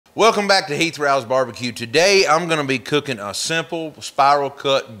Welcome back to Heath Riles BBQ. Today I'm going to be cooking a simple spiral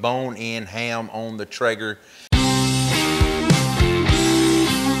cut bone-in ham on the Traeger.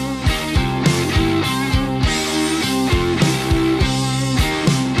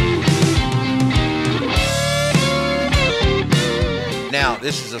 Now,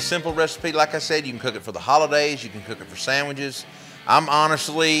 this is a simple recipe. Like I said, you can cook it for the holidays, you can cook it for sandwiches. I'm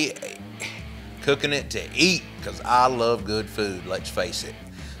honestly cooking it to eat because I love good food, let's face it.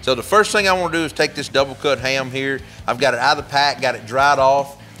 So the first thing I want to do is take this double cut ham here. I've got it out of the pack, got it dried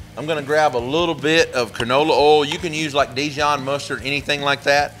off. I'm going to grab a little bit of canola oil. You can use like Dijon mustard, anything like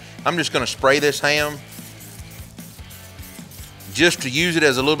that. I'm just going to spray this ham just to use it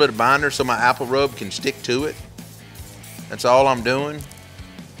as a little bit of binder so my apple rub can stick to it. That's all I'm doing.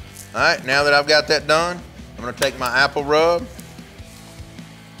 All right, now that I've got that done, I'm going to take my apple rub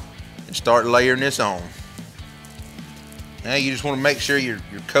and start layering this on. Now you just want to make sure you're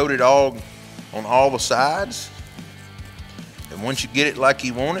coated all on all the sides. And once you get it like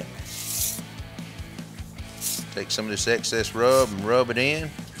you want it, take some of this excess rub and rub it in.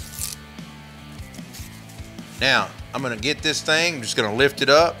 Now, I'm going to get this thing, I'm just going to lift it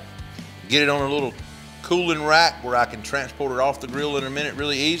up, get it on a little cooling rack where I can transport it off the grill in a minute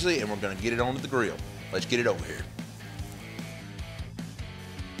really easily, and we're going to get it onto the grill. Let's get it over here.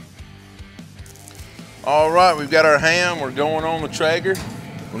 All right, we've got our ham. We're going on the Traeger.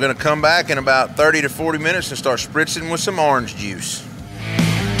 We're going to come back in about 30 to 40 minutes and start spritzing with some orange juice.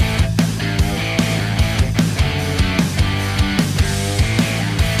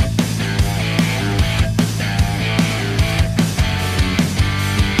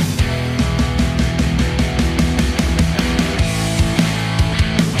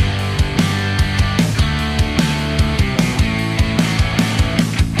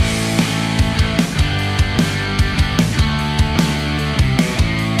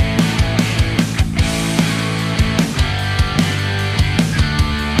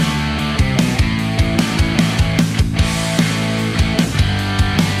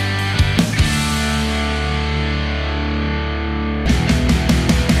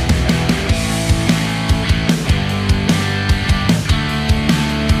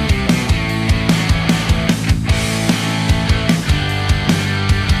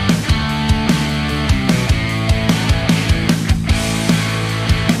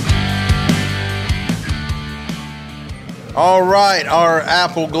 All right, our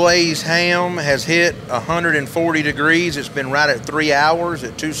apple glaze ham has hit 140 degrees. It's been right at 3 hours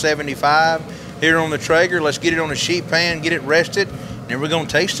at 275 here on the Traeger. Let's get it on a sheet pan, get it rested, and then we're gonna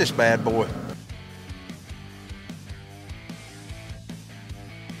taste this bad boy.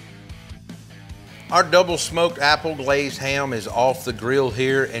 Our double smoked apple glazed ham is off the grill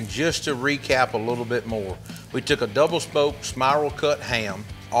here, and just to recap a little bit more, we took a double smoked spiral cut ham.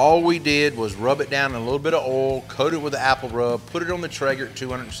 All we did was rub it down in a little bit of oil, coat it with the apple rub, put it on the Traeger at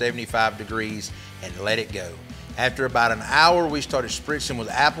 275 degrees, and let it go. After about an hour, we started spritzing with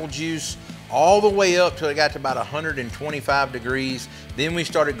apple juice all the way up till it got to about 125 degrees. Then we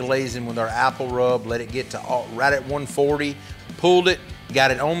started glazing with our apple rub, let it get to right at 140, pulled it,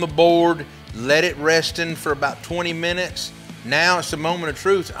 got it on the board, let it resting for about 20 minutes. Now it's the moment of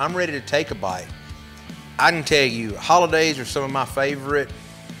truth. I'm ready to take a bite. I can tell you, holidays are some of my favorite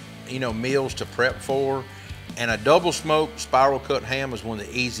meals to prep for, and a double smoked spiral cut ham is one of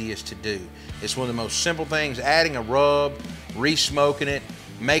the easiest to do. It's one of the most simple things. Adding a rub, re-smoking it,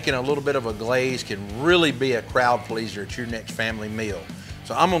 making a little bit of a glaze can really be a crowd pleaser at your next family meal.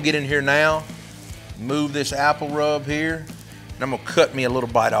 So I'm gonna get in here now, move this apple rub here, and I'm gonna cut me a little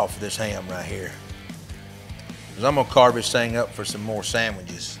bite off of this ham right here, because I'm gonna carve this thing up for some more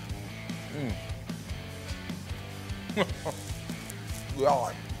sandwiches.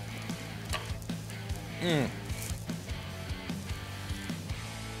 God.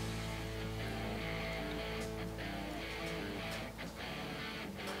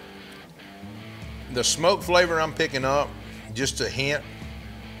 The smoke flavor I'm picking up, just a hint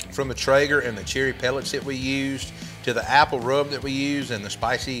from the Traeger and the cherry pellets that we used, to the apple rub that we used, and the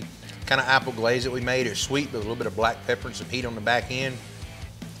spicy kind of apple glaze that we made. It's sweet with a little bit of black pepper and some heat on the back end.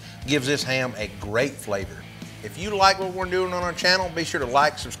 Gives this ham a great flavor. If you like what we're doing on our channel, be sure to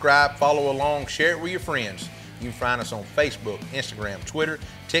like, subscribe, follow along, share it with your friends. You can find us on Facebook, Instagram, Twitter,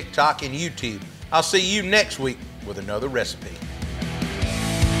 TikTok, and YouTube. I'll see you next week with another recipe.